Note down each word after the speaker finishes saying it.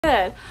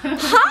good.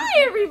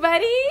 Hi,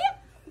 everybody.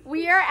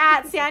 We are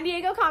at San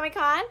Diego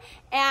Comic-Con,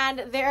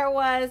 and there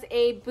was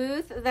a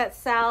booth that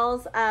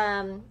sells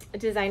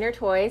designer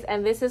toys,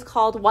 and this is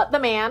called What the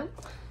Man.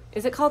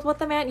 Is it called What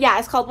the Man? Yeah,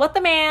 it's called What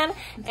the Man,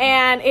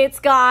 and it's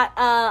got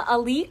a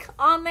leek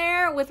on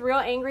there with real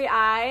angry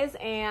eyes,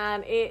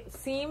 and it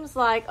seems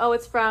like, oh,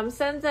 it's from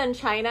Shenzhen,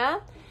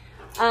 China.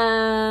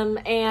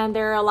 And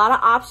there are a lot of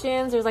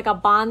options. There's like a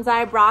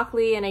bonsai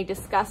broccoli and a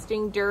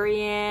disgusting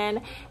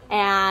durian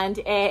and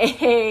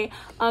a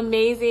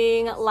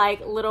amazing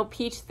like little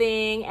peach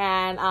thing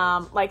and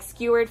like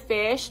skewered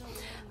fish.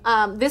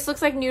 This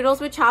looks like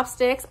noodles with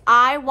chopsticks.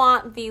 I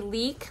want the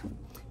leek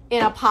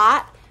in a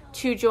pot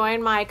to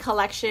join my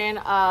collection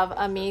of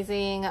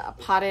amazing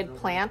potted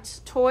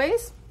plant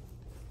toys.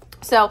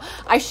 So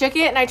I shook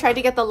it and I tried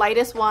to get the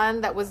lightest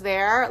one that was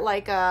there.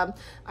 Like, I'm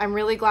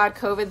really glad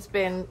COVID's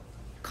been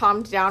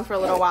calmed down for a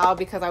little while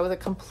because I was a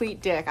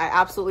complete dick. I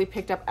absolutely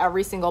picked up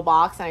every single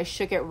box and I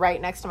shook it right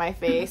next to my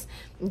face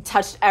and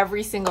touched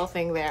every single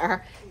thing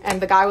there.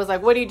 And the guy was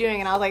like, what are you doing?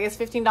 And I was like, it's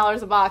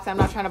 $15 a box. I'm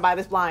not trying to buy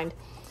this blind.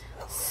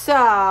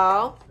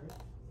 So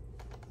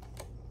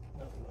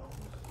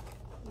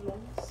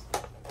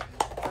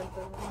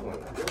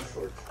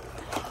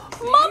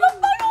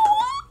motherfucker,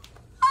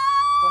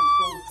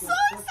 so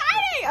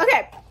exciting.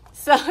 Okay,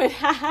 so it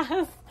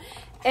has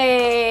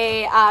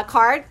a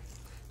card.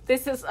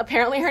 This is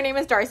apparently her name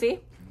is Darcy.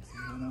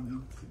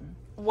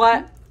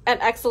 What an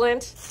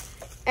excellent.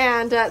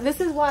 And this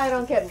is why I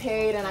don't get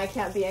paid and I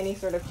can't be any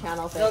sort of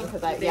channel thing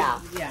because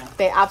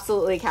they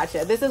absolutely catch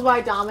it. This is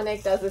why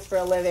Dominic does this for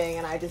a living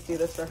and I just do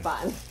this for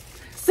fun.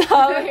 So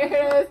here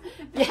it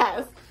is.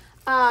 Yes.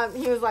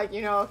 He was like,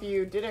 you know, if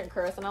you didn't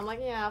curse, and I'm like,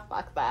 yeah,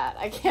 fuck that.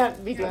 I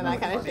can't be doing that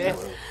kind of shit.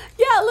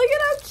 Yeah, look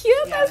at how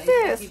cute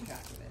this is.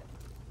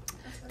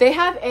 They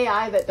have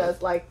AI that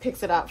does like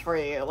picks it up for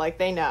you, like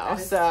they know.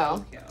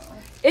 So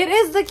it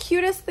is the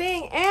cutest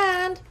thing,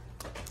 and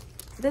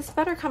this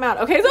better come out.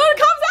 Okay, so it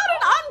comes out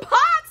and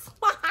unboxed.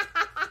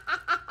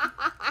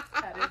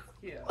 That is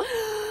cute. Look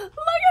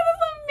at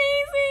this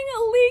amazing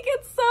leek.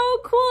 It's so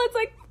cool. It's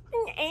like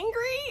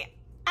angry.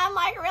 I'm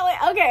like, really?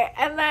 Okay,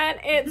 and then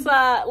it's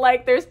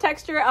like there's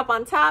texture up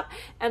on top,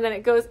 and then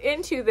it goes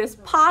into this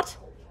pot.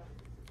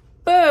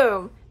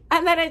 Boom.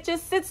 And then it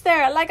just sits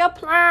there like a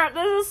plant.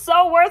 This is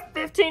so worth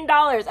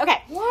 $15.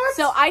 Okay. What?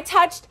 So I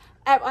touched,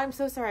 I'm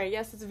so sorry.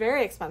 Yes, it's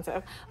very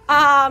expensive.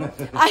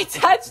 I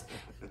touched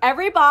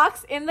every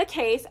box in the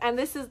case, and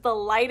this is the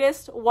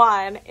lightest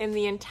one in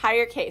the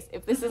entire case,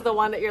 if this is the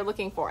one that you're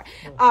looking for.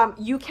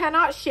 You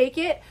cannot shake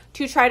it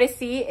to try to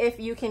see if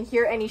you can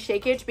hear any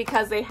shakage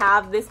because they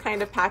have this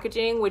kind of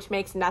packaging which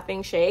makes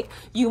nothing shake.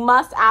 You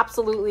must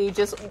absolutely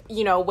just,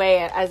 you know,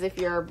 weigh it as if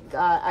you're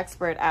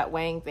expert at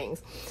weighing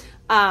things.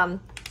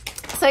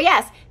 So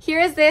yes, here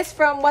is this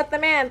from What the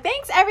Man.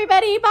 Thanks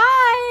everybody.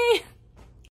 Bye.